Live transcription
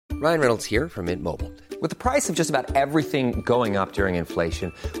Ryan Reynolds here from Mint Mobile. With the price of just about everything going up during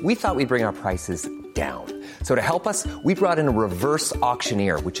inflation, we thought we'd bring our prices down. So to help us, we brought in a reverse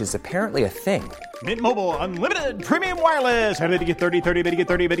auctioneer, which is apparently a thing. Mint Mobile Unlimited Premium Wireless. How to get 30, 30, bit to get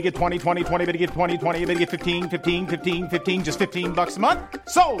 30, bit to get 20, 20, 20, bit to get 20, 20, bit to get 15, 15, 15, 15, just $15 a month?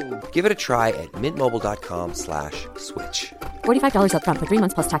 Sold! Give it a try at mintmobile.com/switch. $45 up front for 3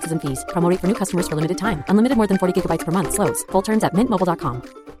 months plus taxes and fees. Promo rate for new customers for limited time. Unlimited more than 40 gigabytes per month. Slows full terms at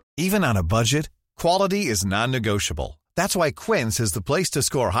mintmobile.com. Even on a budget, quality is non-negotiable. That's why Quince is the place to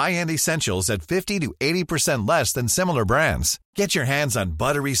score high-end essentials at 50 to 80% less than similar brands. Get your hands on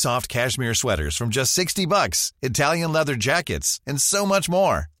buttery soft cashmere sweaters from just $60, Italian leather jackets, and so much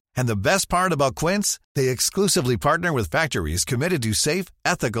more. And the best part about Quince, they exclusively partner with factories committed to safe,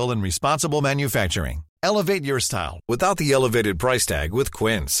 ethical, and responsible manufacturing. Elevate your style without the elevated price tag with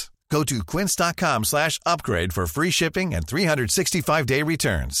Quince. Go to quince.com/upgrade for free shipping and 365-day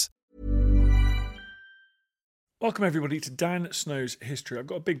returns. Welcome everybody to Dan Snow's History. I've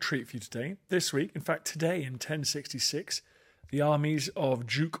got a big treat for you today. This week, in fact today in 1066, the armies of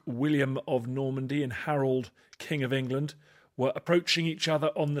Duke William of Normandy and Harold, King of England, were approaching each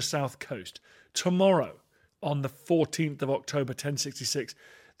other on the south coast. Tomorrow, on the 14th of October 1066,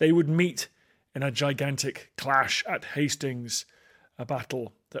 they would meet in a gigantic clash at Hastings, a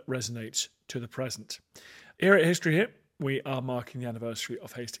battle that resonates to the present. Here at History Hit, we are marking the anniversary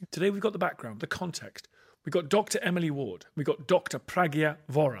of Hastings. Today we've got the background, the context. We've got Dr. Emily Ward. We've got Dr. Pragya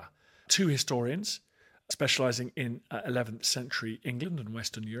Vora, two historians specialising in 11th century England and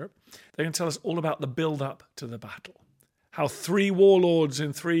Western Europe. They're going to tell us all about the build-up to the battle, how three warlords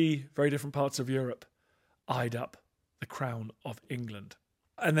in three very different parts of Europe eyed up the crown of England.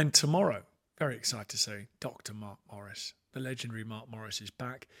 And then tomorrow, very excited to say, Dr. Mark Morris, the legendary Mark Morris, is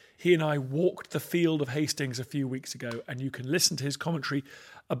back. He and I walked the field of Hastings a few weeks ago, and you can listen to his commentary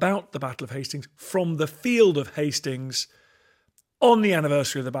about the Battle of Hastings from the field of Hastings on the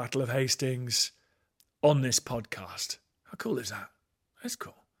anniversary of the Battle of Hastings on this podcast. How cool is that? That's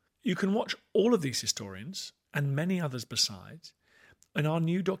cool. You can watch all of these historians and many others besides in our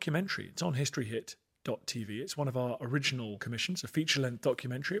new documentary. It's on historyhit.tv. It's one of our original commissions, a feature-length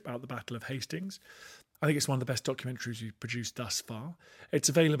documentary about the Battle of Hastings. I think it's one of the best documentaries we've produced thus far. It's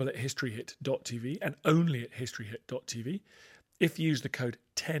available at historyhit.tv and only at historyhit.tv. If you use the code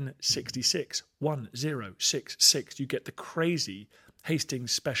 1066, 1066, you get the crazy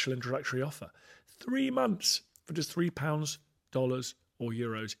Hastings special introductory offer. 3 months for just £3, dollars or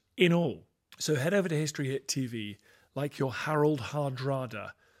euros in all. So head over to History Hit TV like your Harold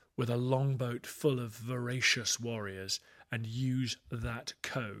Hardrada with a longboat full of voracious warriors and use that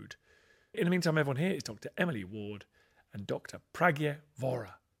code. In the meantime, everyone, here is Dr. Emily Ward and Dr. Pragya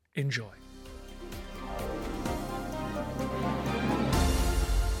Vora. Enjoy.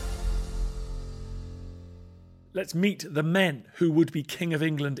 Let's meet the men who would be King of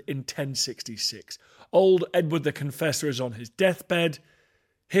England in 1066. Old Edward the Confessor is on his deathbed.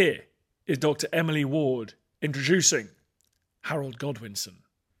 Here is Dr. Emily Ward introducing Harold Godwinson.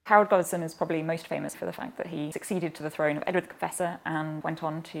 Harold Godwinson is probably most famous for the fact that he succeeded to the throne of Edward the Confessor and went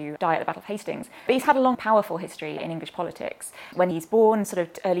on to die at the Battle of Hastings. But he's had a long, powerful history in English politics. When he's born, sort of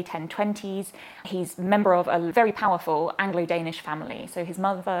early 1020s, he's a member of a very powerful Anglo-Danish family. So his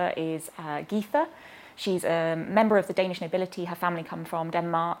mother is Geitha. She's a member of the Danish nobility. Her family come from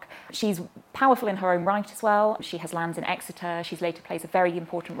Denmark. She's powerful in her own right as well. She has lands in Exeter. She later plays a very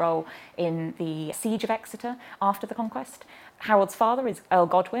important role in the siege of Exeter after the conquest. Harold's father is Earl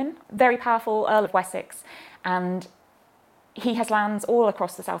Godwin, very powerful Earl of Wessex, and he has lands all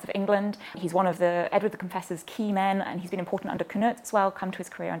across the south of England. He's one of the Edward the Confessor's key men, and he's been important under Canute as well, come to his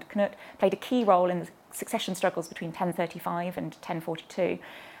career under Canute, played a key role in the succession struggles between 1035 and 1042.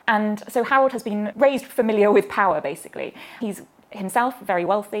 And so Harold has been raised familiar with power, basically. He's himself very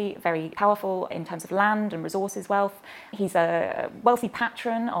wealthy, very powerful in terms of land and resources wealth. He's a wealthy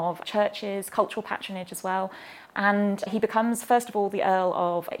patron of churches, cultural patronage as well. And he becomes, first of all, the Earl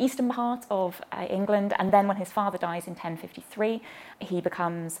of eastern part of England. And then when his father dies in 1053, he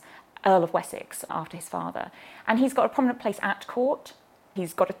becomes Earl of Wessex after his father. And he's got a prominent place at court.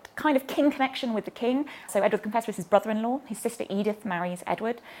 He's got a kind of king connection with the king. So Edward the Confessor is his brother-in-law. His sister Edith marries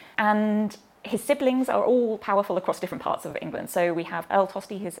Edward. And his siblings are all powerful across different parts of England. So we have Earl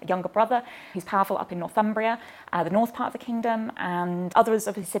Tosti, his younger brother, who's powerful up in Northumbria, the north part of the kingdom, and others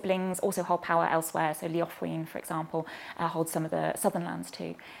of his siblings also hold power elsewhere. So Leofwine, for example, holds some of the southern lands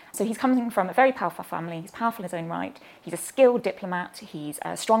too. So he's coming from a very powerful family. He's powerful in his own right. He's a skilled diplomat. He's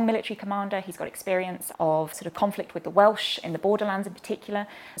a strong military commander. He's got experience of sort of conflict with the Welsh in the borderlands in particular.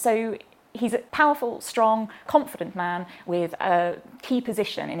 So He's a powerful, strong, confident man with a key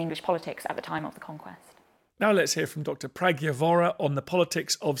position in English politics at the time of the conquest. Now let's hear from Dr. Pragya Vora on the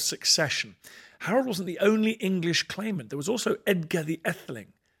politics of succession. Harold wasn't the only English claimant. There was also Edgar the Etheling,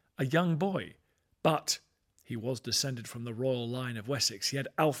 a young boy. But he was descended from the royal line of Wessex. He had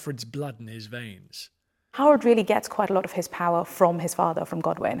Alfred's blood in his veins. Harold really gets quite a lot of his power from his father, from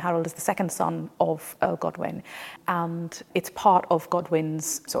Godwin. Harold is the second son of Earl Godwin, and it's part of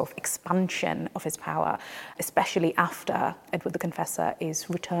Godwin's sort of expansion of his power, especially after Edward the Confessor is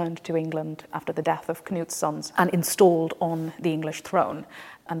returned to England after the death of Canut's sons and installed on the English throne.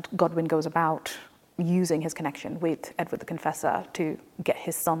 And Godwin goes about using his connection with Edward the Confessor to get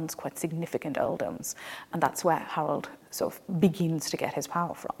his sons quite significant earldoms. And that's where Harold sort of begins to get his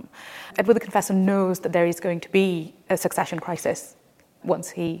power from. Edward the Confessor knows that there is going to be a succession crisis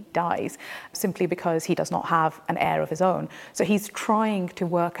once he dies, simply because he does not have an heir of his own. So he's trying to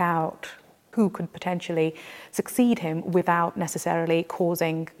work out who could potentially succeed him without necessarily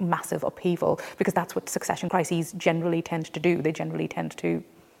causing massive upheaval, because that's what succession crises generally tend to do. They generally tend to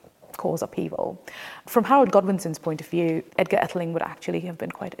cause upheaval. From Harold Godwinson's point of view, Edgar Etheling would actually have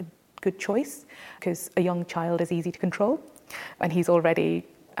been quite a good choice, because a young child is easy to control and he's already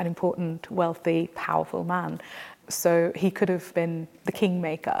an important, wealthy, powerful man. So he could have been the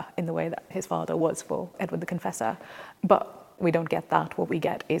kingmaker in the way that his father was for Edward the Confessor. But we don't get that. What we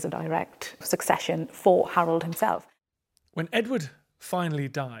get is a direct succession for Harold himself. When Edward finally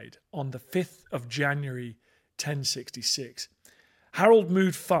died on the 5th of January 1066, Harold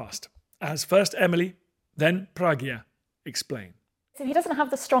moved fast, as first Emily, then Pragya explain. So he doesn't have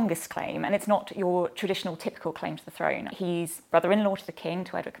the strongest claim, and it's not your traditional typical claim to the throne. He's brother-in-law to the king,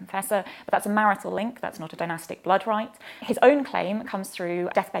 to Edward Confessor, but that's a marital link, that's not a dynastic blood right. His own claim comes through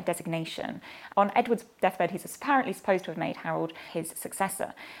deathbed designation. On Edward's deathbed, he's apparently supposed to have made Harold his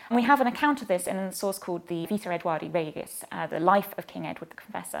successor. And we have an account of this in a source called the Vita Edwardi Regis, the life of King Edward the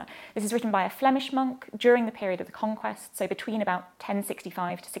Confessor. This is written by a Flemish monk during the period of the conquest, so between about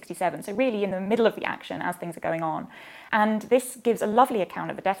 1065 to 67, so really in the middle of the action as things are going on. And this gives a lovely account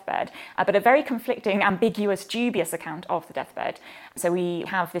of the deathbed, but a very conflicting, ambiguous, dubious account of the deathbed. So we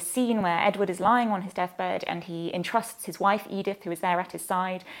have this scene where Edward is lying on his deathbed and he entrusts his wife Edith, who is there at his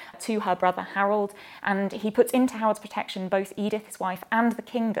side, to her brother Harold, and he puts into Harold's protection both Edith, his wife, and the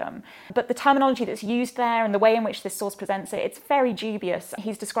kingdom. But the terminology that's used there and the way in which this source presents it, it's very dubious.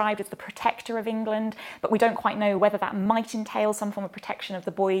 He's described as the protector of England, but we don't quite know whether that might entail some form of protection of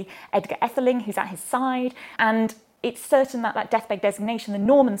the boy Edgar Etheling, who's at his side. And it's certain that that deathbed designation, the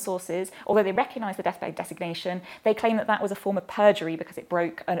Norman sources, although they recognise the deathbed designation, they claim that that was a form of perjury because it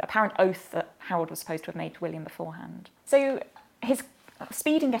broke an apparent oath that Harold was supposed to have made to William beforehand. So his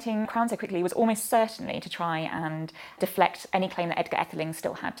speed in getting crowned so quickly was almost certainly to try and deflect any claim that Edgar Etheling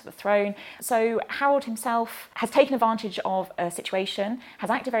still had to the throne. So Harold himself has taken advantage of a situation,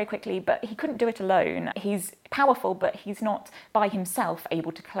 has acted very quickly, but he couldn't do it alone. He's powerful, but he's not by himself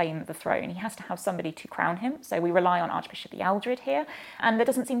able to claim the throne. He has to have somebody to crown him. So we rely on Archbishop Ealdred here, and there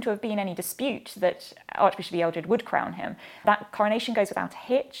doesn't seem to have been any dispute that Archbishop Ealdred would crown him. That coronation goes without a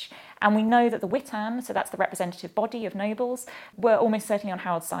hitch. And we know that the Witan, so that's the representative body of nobles, were almost certainly on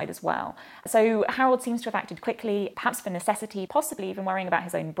Harold's side as well. So Harold seems to have acted quickly, perhaps for necessity, possibly even worrying about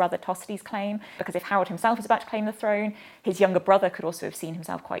his own brother Tosti's claim, because if Harold himself was about to claim the throne, his younger brother could also have seen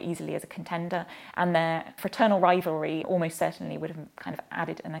himself quite easily as a contender, and their fraternal rivalry almost certainly would have kind of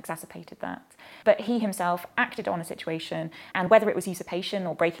added and exacerbated that. But he himself acted on a situation, and whether it was usurpation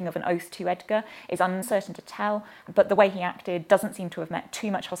or breaking of an oath to Edgar is uncertain to tell, but the way he acted doesn't seem to have met too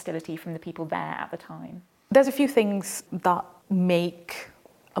much hostility from the people there at the time. There's a few things that make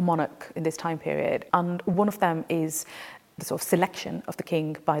a monarch in this time period, and one of them is the sort of selection of the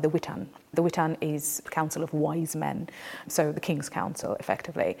king by the Witan. The Witan is a council of wise men, so the king's council,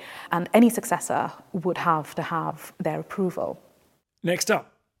 effectively, and any successor would have to have their approval. Next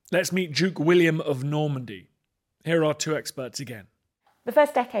up, let's meet Duke William of Normandy. Here are two experts again. The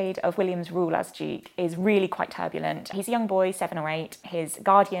first decade of William's rule as Duke is really quite turbulent. He's a young boy, 7 or 8. His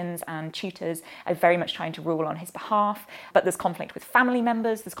guardians and tutors are very much trying to rule on his behalf, but there's conflict with family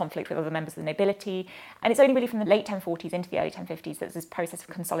members, there's conflict with other members of the nobility, and it's only really from the late 1040s into the early 1050s that there's this process of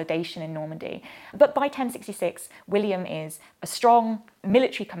consolidation in Normandy. But by 1066, William is a strong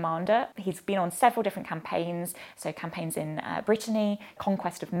military commander. He's been on several different campaigns, so campaigns in Brittany,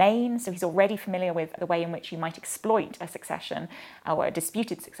 conquest of Maine, so he's already familiar with the way in which you might exploit a succession or a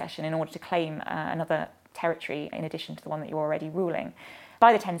disputed succession in order to claim another territory in addition to the one that you're already ruling.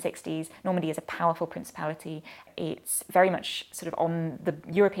 By the 1060s, Normandy is a powerful principality. It's very much sort of on the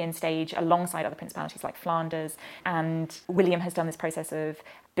European stage alongside other principalities like Flanders, and William has done this process of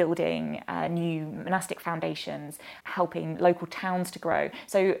building new monastic foundations, helping local towns to grow.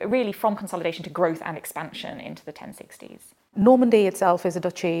 So really from consolidation to growth and expansion into the 1060s. Normandy itself is a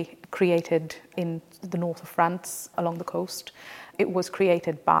duchy created in the north of France along the coast. It was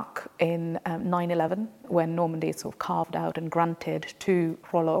created back in 911 when Normandy is sort of carved out and granted to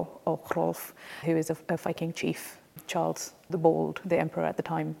Rollo or Hrolf, who is a Viking chief. Charles the Bold, the emperor at the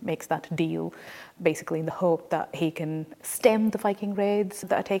time, makes that deal basically in the hope that he can stem the Viking raids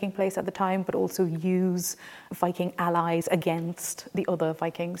that are taking place at the time, but also use Viking allies against the other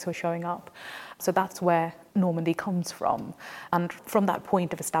Vikings who are showing up. So that's where Normandy comes from. And from that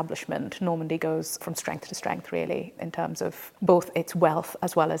point of establishment, Normandy goes from strength to strength, really, in terms of both its wealth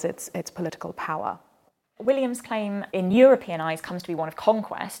as well as its political power. William's claim in European eyes comes to be one of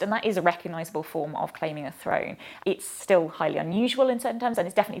conquest, and that is a recognisable form of claiming a throne. It's still highly unusual in certain terms, and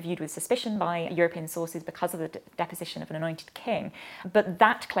it's definitely viewed with suspicion by European sources because of the deposition of an anointed king. But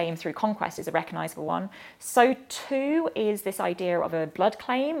that claim through conquest is a recognisable one. So too is this idea of a blood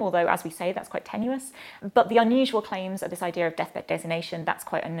claim, although, as we say, that's quite tenuous. But the unusual claims are this idea of deathbed designation. That's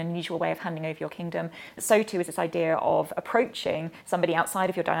quite an unusual way of handing over your kingdom. So too is this idea of approaching somebody outside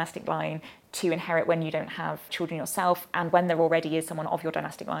of your dynastic line to inherit when you don't have children yourself, and when there already is someone of your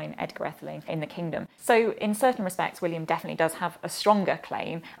dynastic line, Edgar Etheling, in the kingdom. So in certain respects, William definitely does have a stronger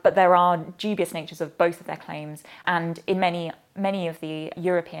claim, but there are dubious natures of both of their claims, and in many of the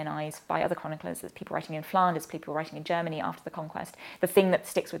European eyes by other chroniclers, there's people writing in Flanders, people writing in Germany after the conquest, the thing that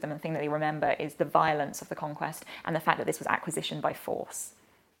sticks with them and the thing that they remember is the violence of the conquest and the fact that this was acquisition by force.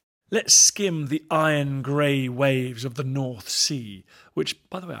 Let's skim the iron grey waves of the North Sea, which,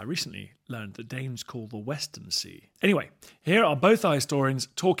 by the way, I recently learned the Danes call the Western Sea. Anyway, here are both our historians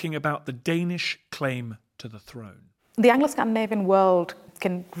talking about the Danish claim to the throne. The Anglo-Scandinavian world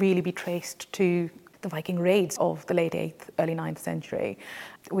can really be traced to the Viking raids of the late 8th, early 9th century.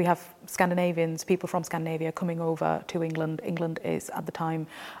 We have Scandinavians, people from Scandinavia coming over to England. England is, at the time,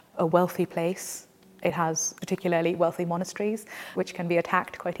 a wealthy place. It has particularly wealthy monasteries, which can be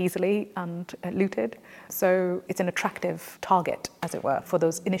attacked quite easily and looted. So it's an attractive target, as it were, for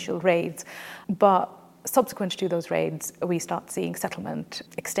those initial raids. But subsequent to those raids, we start seeing settlement,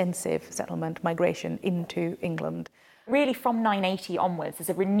 extensive settlement, migration into England. Really, from 980 onwards, there's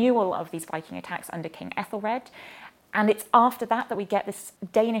a renewal of these Viking attacks under King Ethelred. And it's after that that we get this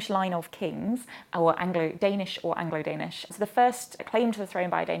Danish line of kings, or Anglo-Danish or Anglo-Danish. So the first claim to the throne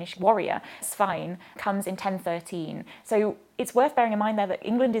by a Danish warrior, Svein, comes in 1013. So it's worth bearing in mind there that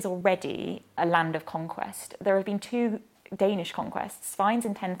England is already a land of conquest. There have been two Danish conquests. Svein's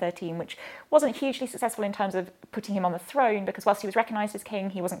in 1013, which wasn't hugely successful in terms of putting him on the throne, because whilst he was recognised as king,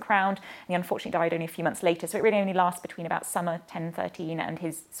 he wasn't crowned, and he unfortunately died only a few months later. So it really only lasts between about summer 1013 and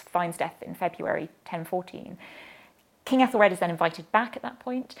his Svein's death in February 1014. King Ethelred is then invited back at that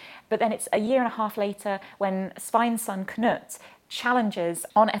point, but then it's a year and a half later when Svein's son Knut challenges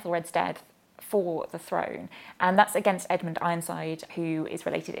on Ethelred's death for the throne, and that's against Edmund Ironside, who is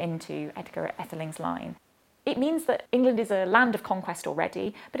related into Edgar Etheling's line. It means that England is a land of conquest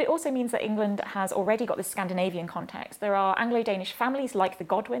already, but it also means that England has already got this Scandinavian context. There are Anglo-Danish families like the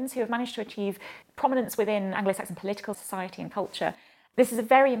Godwins who have managed to achieve prominence within Anglo-Saxon political society and culture. This is a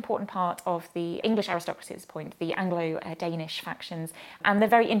very important part of the English aristocracy at this point, the Anglo-Danish factions, and they're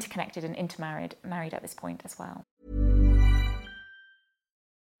very interconnected and married at this point as well.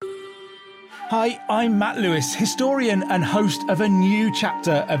 Hi, I'm Matt Lewis, historian and host of a new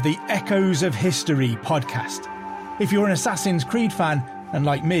chapter of the Echoes of History podcast. If you're an Assassin's Creed fan, and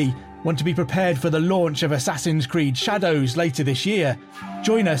like me, want to be prepared for the launch of Assassin's Creed Shadows later this year,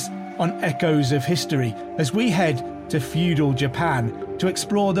 join us on Echoes of History as we head to feudal Japan to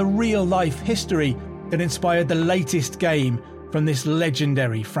explore the real-life history that inspired the latest game from this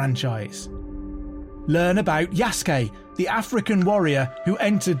legendary franchise. Learn about Yasuke, the African warrior who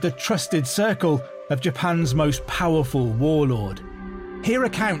entered the trusted circle of Japan's most powerful warlord. Hear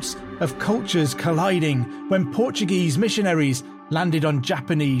accounts of cultures colliding when Portuguese missionaries landed on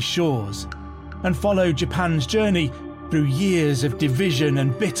Japanese shores, and follow Japan's journey through years of division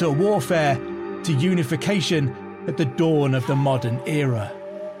and bitter warfare to unification at the dawn of the modern era.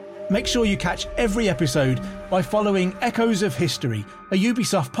 Make sure you catch every episode by following Echoes of History, a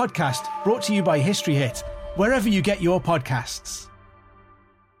Ubisoft podcast brought to you by History Hit, wherever you get your podcasts.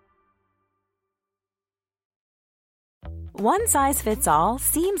 One size fits all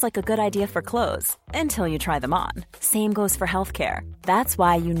seems like a good idea for clothes until you try them on. Same goes for healthcare. That's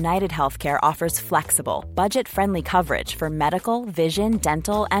why United Healthcare offers flexible, budget-friendly coverage for medical, vision,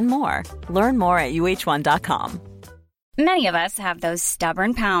 dental, and more. Learn more at uh1.com. Many of us have those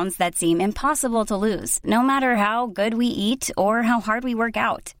stubborn pounds that seem impossible to lose, no matter how good we eat or how hard we work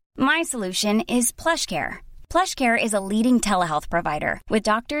out. My solution is PlushCare. PlushCare is a leading telehealth provider with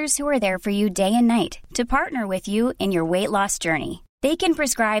doctors who are there for you day and night to partner with you in your weight loss journey. They can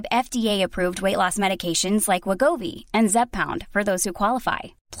prescribe FDA-approved weight loss medications like Wegovy and Zepbound for those who qualify.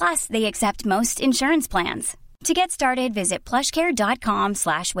 Plus, they accept most insurance plans. To get started, visit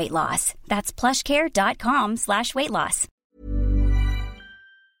plushcare.com/weightloss. That's plushcare.com/weightloss.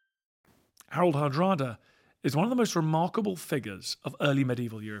 Harald Hardrada is one of the most remarkable figures of early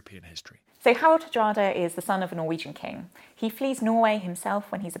medieval European history. So Harald Hardrada is the son of a Norwegian king. He flees Norway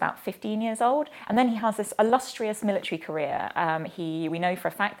himself when he's about 15 years old, and then he has this illustrious military career. We know for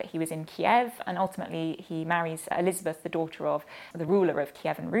a fact that he was in Kiev, and ultimately he marries Elizabeth, the daughter of the ruler of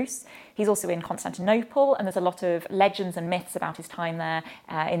Kiev and Rus. He's also in Constantinople, and there's a lot of legends and myths about his time there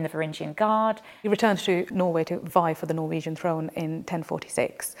in the Varangian Guard. He returns to Norway to vie for the Norwegian throne in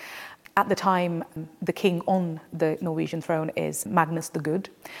 1046. At the time, the king on the Norwegian throne is Magnus the Good,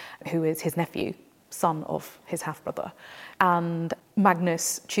 who is his nephew, son of his half-brother. And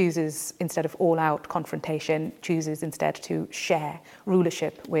Magnus chooses, instead of all-out confrontation, chooses instead to share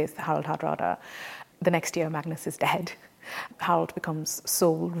rulership with Harald Hardrada. The next year, Magnus is dead. Harald becomes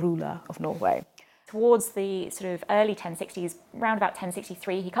sole ruler of Norway. Towards the sort of early 1060s, around about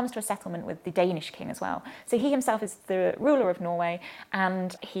 1063, he comes to a settlement with the Danish king as well. So he himself is the ruler of Norway,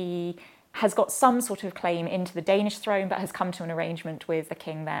 and he has got some sort of claim into the Danish throne, but has come to an arrangement with the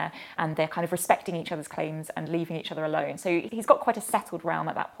king there, and they're kind of respecting each other's claims and leaving each other alone. So he's got quite a settled realm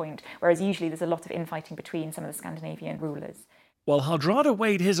at that point, whereas usually there's a lot of infighting between some of the Scandinavian rulers. While Hardrada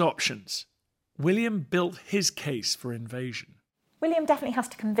weighed his options, William built his case for invasion. William definitely has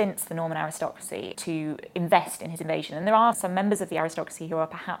to convince the Norman aristocracy to invest in his invasion, and there are some members of the aristocracy who are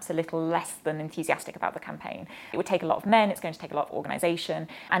perhaps a little less than enthusiastic about the campaign. It would take a lot of men, it's going to take a lot of organisation,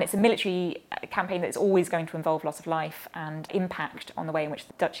 and it's a military campaign that is always going to involve loss of life and impact on the way in which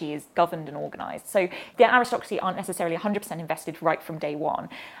the duchy is governed and organised. So the aristocracy aren't necessarily 100% invested right from day one.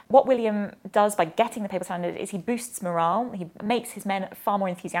 What William does by getting the papal standard is he boosts morale, he makes his men far more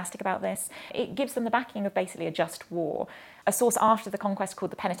enthusiastic about this. It gives them the backing of basically a just war. A source after the conquest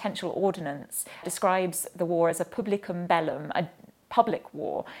called the Penitential Ordinance describes the war as a publicum bellum, a public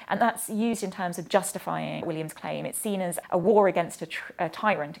war, and that's used in terms of justifying William's claim. It's seen as a war against a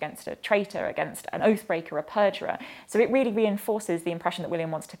tyrant, against a traitor, against an oathbreaker, a perjurer. So it really reinforces the impression that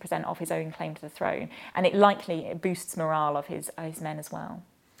William wants to present of his own claim to the throne, and it boosts morale of his men as well.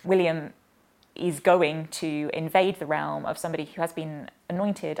 William is going to invade the realm of somebody who has been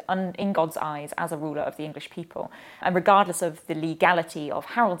anointed in God's eyes as a ruler of the English people. And regardless of the legality of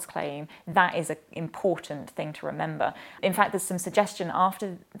Harold's claim, that is an important thing to remember. In fact, there's some suggestion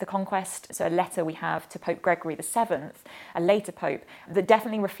after the conquest, so a letter we have to Pope Gregory VII, a later pope, that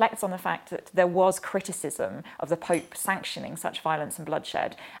definitely reflects on the fact that there was criticism of the Pope sanctioning such violence and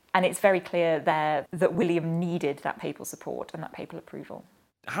bloodshed. And it's very clear there that William needed that papal support and that papal approval.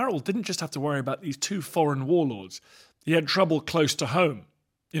 Harold didn't just have to worry about these two foreign warlords. He had trouble close to home.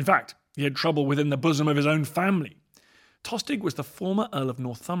 In fact, he had trouble within the bosom of his own family. Tostig was the former Earl of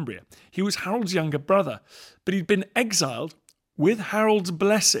Northumbria. He was Harold's younger brother, but he'd been exiled with Harold's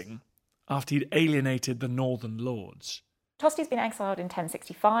blessing after he'd alienated the northern lords. Tostig's been exiled in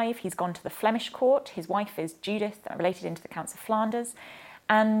 1065. He's gone to the Flemish court. His wife is Judith, related into the Counts of Flanders,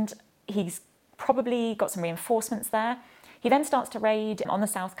 and he's probably got some reinforcements there. He then starts to raid on the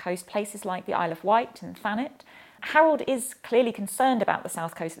south coast, places like the Isle of Wight and Thanet. Harold is clearly concerned about the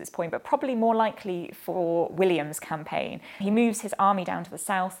south coast at this point, but probably more likely for William's campaign. He moves his army down to the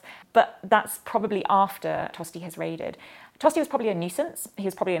south, but that's probably after Tostig has raided. Tostig was probably a nuisance. He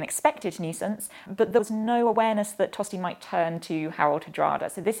was probably an expected nuisance, but there was no awareness that Tostig might turn to Harald Hardrada.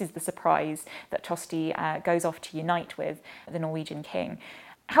 So this is the surprise that Tostig goes off to unite with the Norwegian king.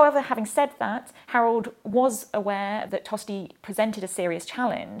 However, having said that, Harold was aware that Tostig presented a serious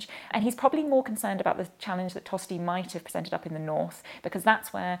challenge, and he's probably more concerned about the challenge that Tostig might have presented up in the north, because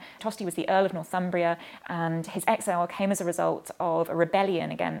that's where Tostig was the Earl of Northumbria, and his exile came as a result of a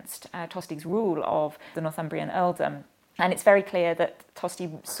rebellion against Tostig's rule of the Northumbrian earldom. And it's very clear that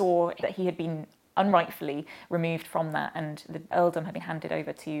Tostig saw that he had been unrightfully removed from that, and the earldom had been handed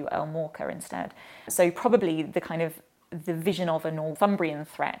over to Earl Morcar instead. So probably the vision of a Northumbrian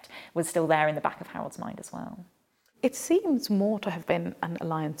threat was still there in the back of Harold's mind as well. It seems more to have been an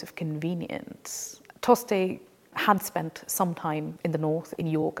alliance of convenience. Tostig had spent some time in the north, in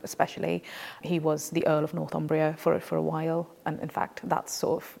York especially. He was the Earl of Northumbria for a while, and in fact that's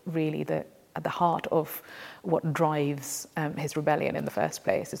sort of really at the heart of what drives his rebellion in the first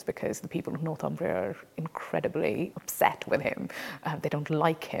place, is because the people of Northumbria are incredibly upset with him. They don't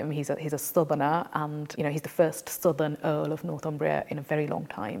like him. He's a southerner, and he's the first southern Earl of Northumbria in a very long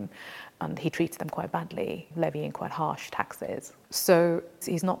time, and he treats them quite badly, levying quite harsh taxes. So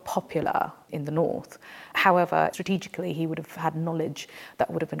he's not popular in the north. However, strategically he would have had knowledge that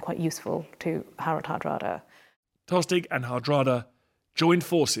would have been quite useful to Harald Hardrada. Tostig and Hardrada joined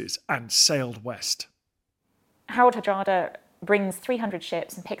forces and sailed west. Harald Hardrada brings 300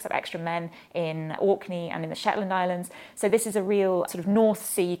 ships and picks up extra men in Orkney and in the Shetland Islands. So this is a real sort of North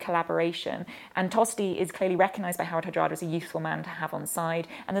Sea collaboration. And Tosti is clearly recognised by Harald Hardrada as a useful man to have on side.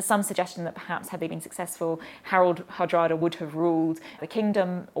 And there's some suggestion that perhaps had they been successful, Harald Hardrada would have ruled the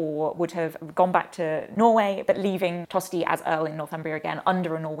kingdom or would have gone back to Norway, but leaving Tosti as Earl in Northumbria again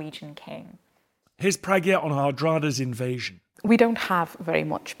under a Norwegian king. Here's Pragya on Hardrada's invasion. We don't have very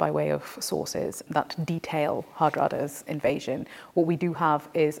much by way of sources that detail Hardrada's invasion. What we do have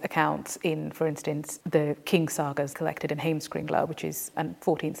is accounts in, for instance, the King sagas collected in Heimskringla, which is a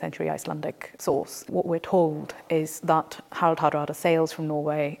 14th century Icelandic source. What we're told is that Harald Hardrada sails from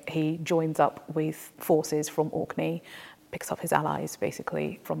Norway, he joins up with forces from Orkney, picks up his allies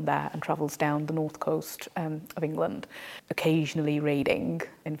basically from there and travels down the north coast of England, occasionally raiding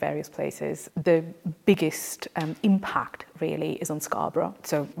in various places. The biggest impact really is on Scarborough.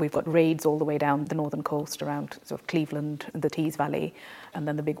 So we've got raids all the way down the northern coast around sort of Cleveland, the Tees Valley, and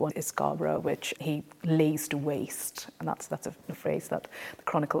then the big one is Scarborough, which he lays to waste. And that's a phrase that the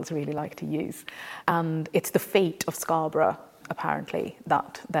chronicles really like to use. And it's the fate of Scarborough, apparently,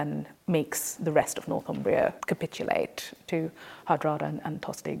 that then makes the rest of Northumbria capitulate to Hardrada and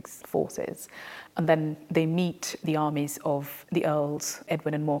Tostig's forces. And then they meet the armies of the Earls,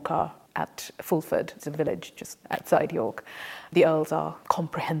 Edwin and Morcar, at Fulford. It's a village just outside York. The Earls are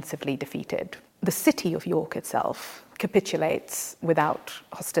comprehensively defeated. The city of York itself capitulates without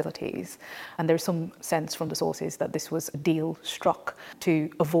hostilities, and there's some sense from the sources that this was a deal struck to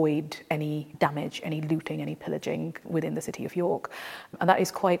avoid any damage, any looting, any pillaging within the city of York. And that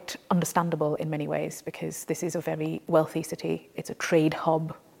is quite understandable in many ways, because this is a very wealthy city, it's a trade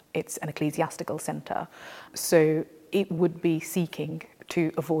hub, it's an ecclesiastical centre, so it would be seeking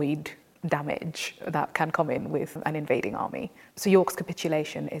to avoid damage that can come in with an invading army. So York's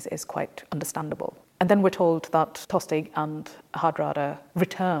capitulation is quite understandable. And then we're told that Tostig and Hardrada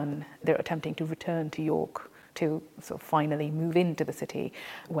they're attempting to return to York to sort of finally move into the city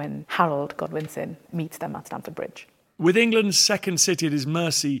when Harold Godwinson meets them at Stamford Bridge. With England's second city at his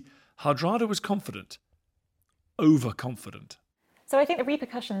mercy, Hardrada was confident. Overconfident. So I think the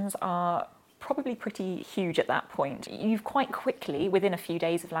repercussions are probably pretty huge at that point. You've quite quickly, within a few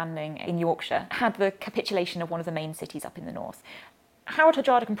days of landing in Yorkshire, had the capitulation of one of the main cities up in the north. Harald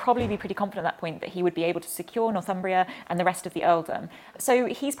Hardrada can probably be pretty confident at that point that he would be able to secure Northumbria and the rest of the earldom. So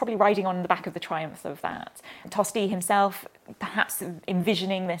he's probably riding on the back of the triumph of that. Tosti himself, perhaps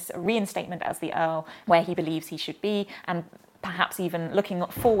envisioning this reinstatement as the Earl where he believes he should be, and perhaps even looking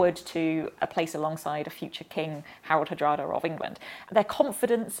forward to a place alongside a future king, Harald Hardrada of England. Their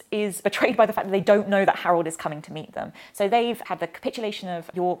confidence is betrayed by the fact that they don't know that Harold is coming to meet them. So they've had the capitulation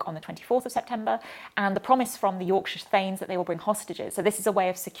of York on the 24th of September, and the promise from the Yorkshire Thanes that they will bring hostages. So this is a way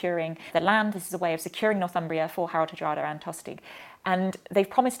of securing the land, this is a way of securing Northumbria for Harald Hardrada and Tostig. And they've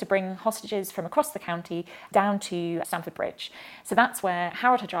promised to bring hostages from across the county down to Stamford Bridge. So that's where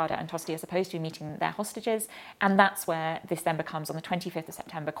Harald Hardrada and Tosti are supposed to be meeting their hostages, and that's where this then becomes, on the 25th of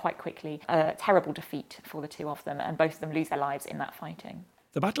September, quite quickly, a terrible defeat for the two of them, and both of them lose their lives in that fighting.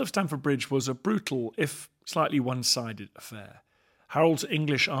 The Battle of Stamford Bridge was a brutal, if slightly one-sided affair. Harold's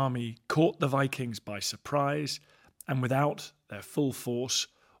English army caught the Vikings by surprise, and without their full force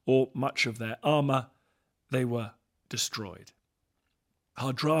or much of their armour, they were destroyed.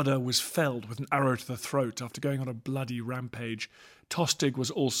 Hardrada was felled with an arrow to the throat after going on a bloody rampage. Tostig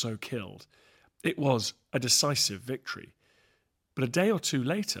was also killed. It was a decisive victory. But a day or two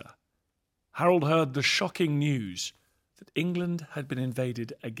later, Harold heard the shocking news that England had been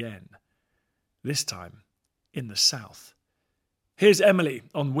invaded again, this time in the south. Here's Emily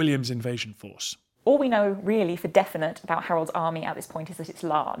on William's invasion force. All we know really for definite about Harold's army at this point is that it's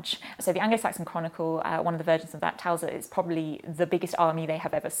large. So the Anglo-Saxon Chronicle, one of the versions of that, tells us it's probably the biggest army they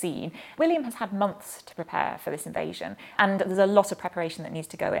have ever seen. William has had months to prepare for this invasion, and there's a lot of preparation that needs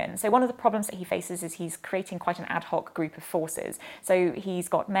to go in. So one of the problems that he faces is he's creating quite an ad hoc group of forces. So he's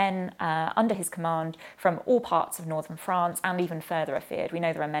got men under his command from all parts of northern France and even further afield. We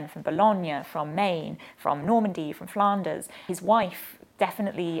know there are men from Boulogne, from Maine, from Normandy, from Flanders. His wife,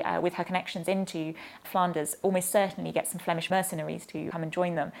 definitely with her connections into Flanders, almost certainly get some Flemish mercenaries to come and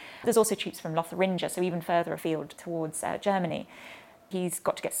join them. There's also troops from Lotharingia, so even further afield towards Germany. He's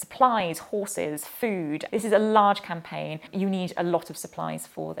got to get supplies, horses, food. This is a large campaign. You need a lot of supplies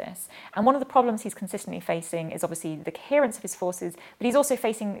for this. And one of the problems he's consistently facing is obviously the coherence of his forces, but he's also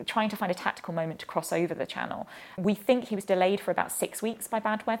trying to find a tactical moment to cross over the Channel. We think he was delayed for about 6 weeks by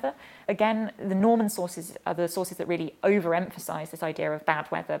bad weather. Again, the Norman sources are the sources that really overemphasize this idea of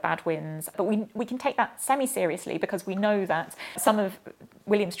bad weather, bad winds. But we can take that semi-seriously because we know that some of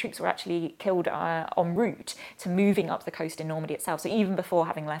William's troops were actually killed en route to moving up the coast in Normandy itself. So even before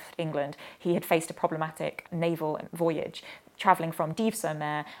having left England, he had faced a problematic naval voyage, travelling from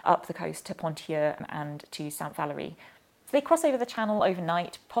Dives-sur-Mer up the coast to Ponthieu and to Saint-Valery. So they cross over the Channel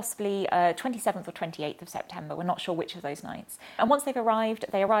overnight, possibly 27th or 28th of September. We're not sure which of those nights. And once they've arrived,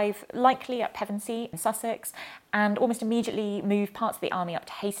 they arrive likely at Pevensey in Sussex and almost immediately move parts of the army up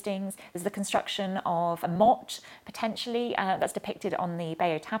to Hastings. There's the construction of a motte, potentially, that's depicted on the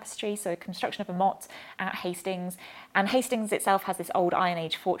Bayeux tapestry, so construction of a motte at Hastings. And Hastings itself has this old Iron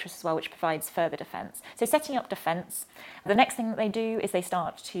Age fortress as well, which provides further defence. So setting up defence, the next thing that they do is they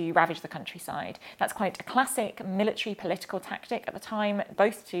start to ravage the countryside. That's quite a classic military political tactic at the time,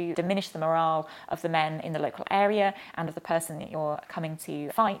 both to diminish the morale of the men in the local area and of the person that you're coming to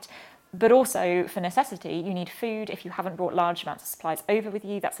fight, but also for necessity. You need food. If you haven't brought large amounts of supplies over with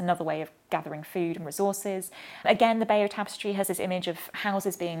you, that's another way of gathering food and resources. Again, the Bayeux tapestry has this image of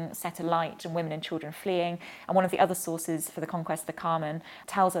houses being set alight and women and children fleeing, and one of the other sources for the conquest of the Carmen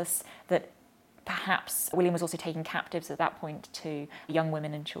tells us that perhaps William was also taking captives at that point to young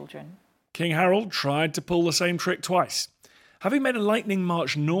women and children. King Harold tried to pull the same trick twice. Having made a lightning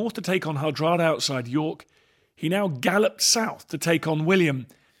march north to take on Hardrada outside York, he now galloped south to take on William,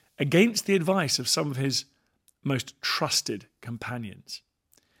 against the advice of some of his most trusted companions.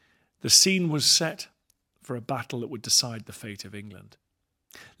 The scene was set for a battle that would decide the fate of England.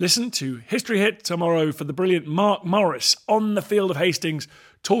 Listen to History Hit tomorrow for the brilliant Mark Morris on the field of Hastings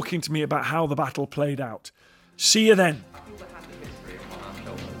talking to me about how the battle played out. See you then.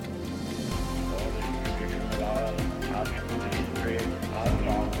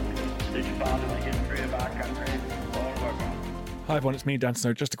 Hi everyone, it's me, Dan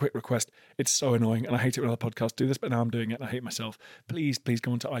Snow. Just a quick request. It's so annoying and I hate it when other podcasts do this, but now I'm doing it and I hate myself. Please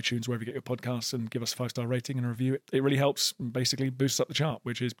go onto iTunes, wherever you get your podcasts, and give us a 5-star rating and a review. It really helps, basically boosts up the chart,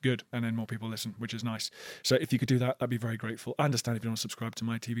 which is good, and then more people listen, which is nice. So if you could do that, I'd be very grateful. I understand if you don't want to subscribe to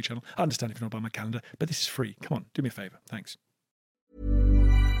my TV channel. I understand if you don't buy my calendar, but this is free. Come on, do me a favour. Thanks.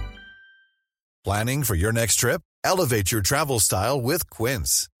 Planning for your next trip? Elevate your travel style with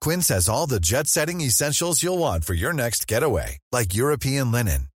Quince. Quince has all the jet-setting essentials you'll want for your next getaway, like European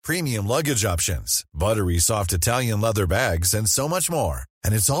linen, premium luggage options, buttery soft Italian leather bags, and so much more.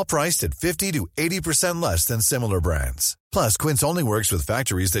 And it's all priced at 50 to 80% less than similar brands. Plus, Quince only works with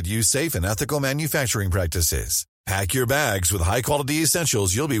factories that use safe and ethical manufacturing practices. Pack your bags with high-quality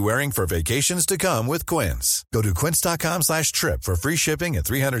essentials you'll be wearing for vacations to come with Quince. Go to quince.com/trip for free shipping and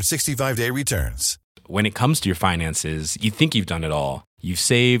 365-day returns. When it comes to your finances, you think you've done it all. You've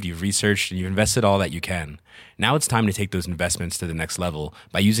saved, you've researched, and you've invested all that you can. Now it's time to take those investments to the next level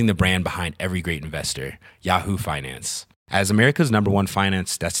by using the brand behind every great investor, Yahoo Finance. As America's #1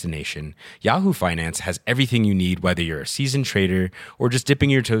 finance destination, Yahoo Finance has everything you need, whether you're a seasoned trader or just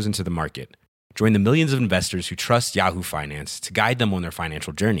dipping your toes into the market. Join the millions of investors who trust Yahoo Finance to guide them on their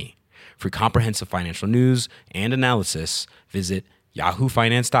financial journey. For comprehensive financial news and analysis, visit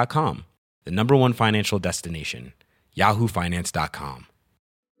yahoofinance.com. The #1 financial destination, yahoofinance.com.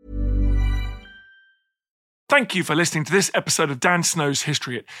 Thank you for listening to this episode of Dan Snow's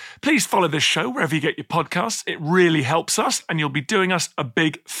History Hit. Please follow this show wherever you get your podcasts. It really helps us, and you'll be doing us a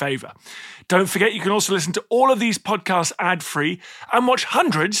big favour. Don't forget, you can also listen to all of these podcasts ad-free and watch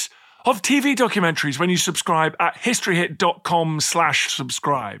hundreds of TV documentaries when you subscribe at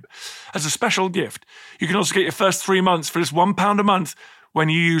historyhit.com/subscribe. As a special gift, you can also get your first 3 months for just £1 a month when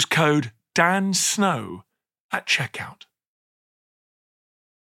you use code Dan Snow at checkout.